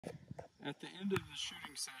At the end of the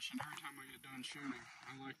shooting session, every time I get done shooting,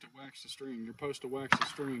 I like to wax the string. You're supposed to wax the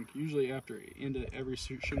string, usually after the end of every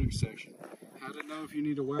shooting section. How to know if you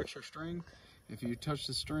need to wax your string? If you touch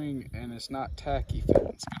the string and it's not tacky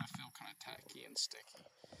feeling, it's going to feel kind of tacky and sticky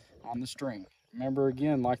on the string. Remember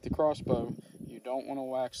again, like the crossbow, you don't want to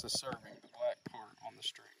wax the serving, the black part on the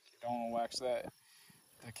string. You don't want to wax that.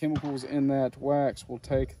 The chemicals in that wax will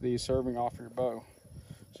take the serving off your bow.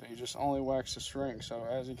 So you just only wax the string. So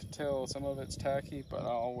as you can tell, some of it's tacky, but I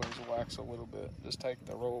always wax a little bit. Just take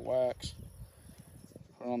the roll of wax,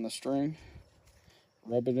 put it on the string,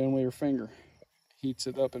 rub it in with your finger. Heats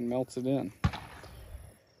it up and melts it in.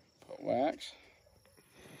 Put wax,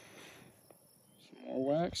 some more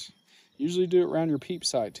wax. Usually do it around your peep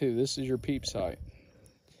sight too. This is your peep sight.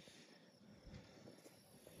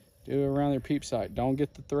 Do it around your peep sight. Don't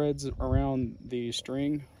get the threads around the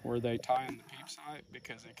string where they tie in the peep sight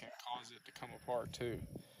because it can cause it to come apart too.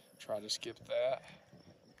 Try to skip that.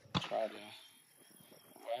 Try to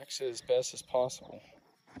wax it as best as possible.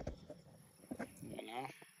 You know?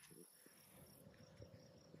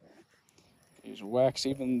 Use wax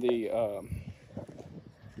even the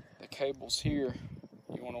cables here.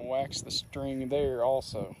 You want to wax the string there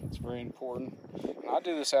also. It's very important. And I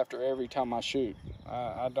do this after every time I shoot.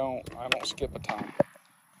 I don't skip a time.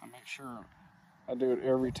 I make sure I do it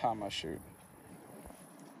every time I shoot.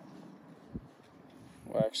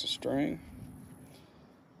 Wax the string.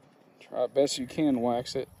 Try as best you can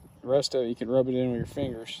wax it. The rest of it you can rub it in with your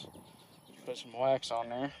fingers. Put some wax on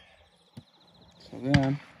there. So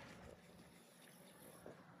then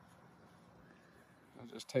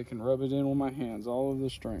I just take and rub it in with my hands all over the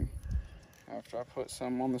string after I put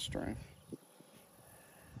some on the string.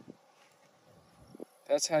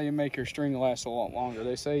 That's how you make your string last a lot longer.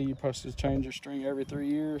 They say you're supposed to change your string every 3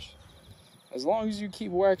 years. As long as you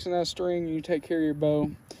keep waxing that string and you take care of your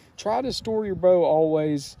bow, try to store your bow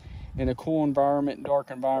always in a cool environment,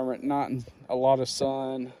 dark environment, not in a lot of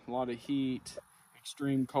sun, a lot of heat,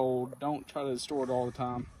 extreme cold. Don't try to store it all the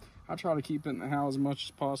time. I try to keep it in the house as much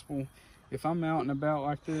as possible. If I'm out and about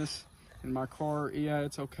like this in my car, yeah,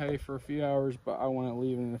 it's okay for a few hours, but I want to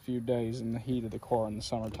leave it in a few days in the heat of the car in the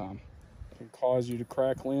summertime. It can cause you to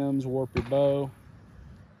crack limbs, warp your bow,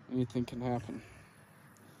 anything can happen.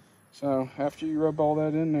 So after you rub all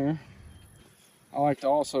that in there, I like to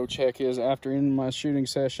also check is after in my shooting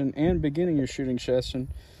session and beginning your shooting session,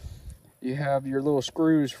 you have your little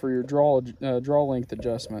screws for your draw length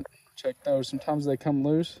adjustment. Check those. Sometimes they come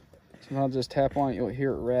loose. Sometimes just tap on it, you'll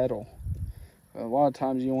hear it rattle. But a lot of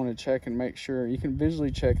times you want to check and make sure. You can visually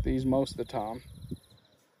check these most of the time.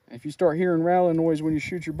 If you start hearing rattling noise when you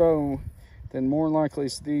shoot your bow, then more than likely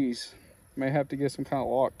it's these. You may have to get some kind of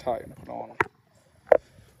Loctite and put on them.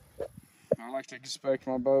 I like to inspect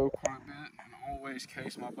my bow quite a bit and always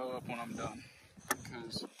case my bow up when I'm done,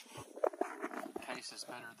 because case is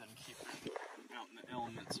better than keeping it out in the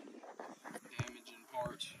elements, damaging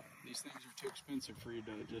parts. These things are too expensive for you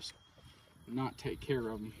to just not take care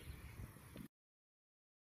of them.